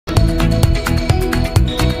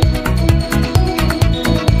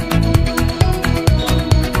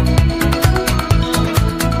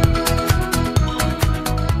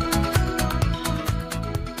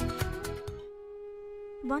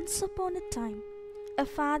upon a time, a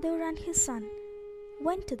father and his son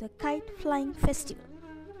went to the kite flying festival.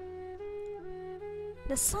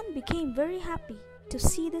 The son became very happy to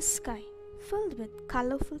see the sky filled with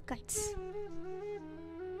colorful kites.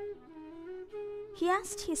 He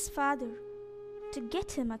asked his father to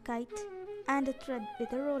get him a kite and a thread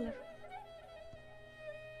with a roller.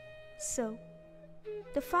 So,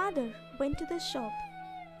 the father went to the shop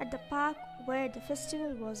at the park where the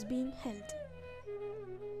festival was being held.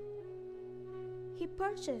 He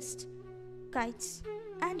purchased kites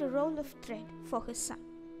and a roll of thread for his son.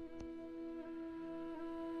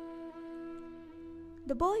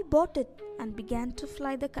 The boy bought it and began to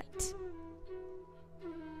fly the kite.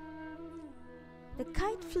 The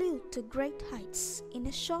kite flew to great heights in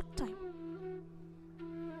a short time.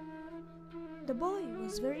 The boy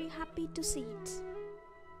was very happy to see it.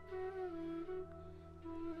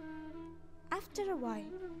 After a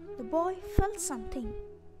while, the boy felt something.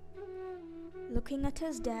 Looking at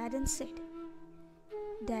his dad and said,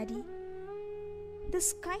 "Daddy,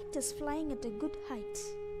 this kite is flying at a good height.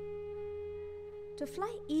 To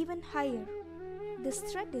fly even higher, this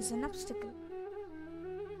thread is an obstacle.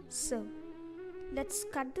 So, let's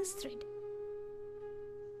cut this thread."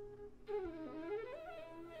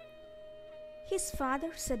 His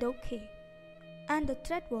father said okay, and the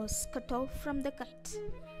thread was cut off from the kite.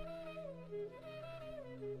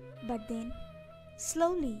 But then,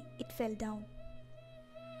 slowly it fell down.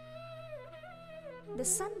 The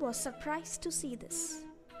son was surprised to see this.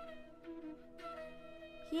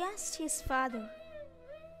 He asked his father,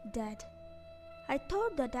 "Dad, I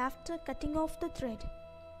thought that after cutting off the thread,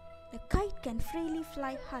 the kite can freely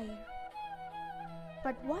fly higher.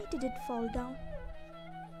 But why did it fall down?"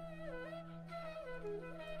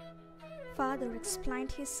 Father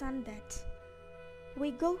explained his son that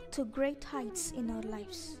we go to great heights in our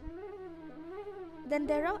lives. Then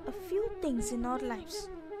there are a few things in our lives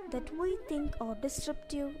that we think are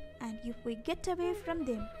disruptive, and if we get away from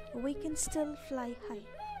them, we can still fly high.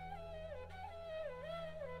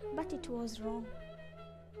 But it was wrong.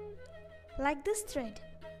 Like this thread,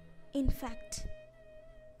 in fact,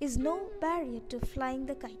 is no barrier to flying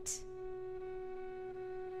the kite.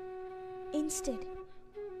 Instead,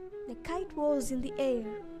 the kite was in the air,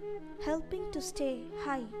 helping to stay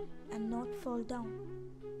high and not fall down.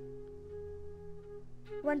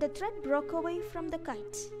 When the thread broke away from the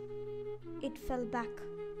kite, it fell back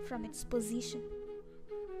from its position.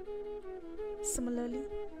 Similarly,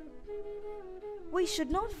 we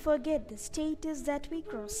should not forget the status that we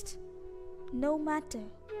crossed, no matter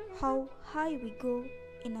how high we go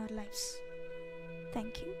in our lives.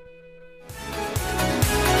 Thank you.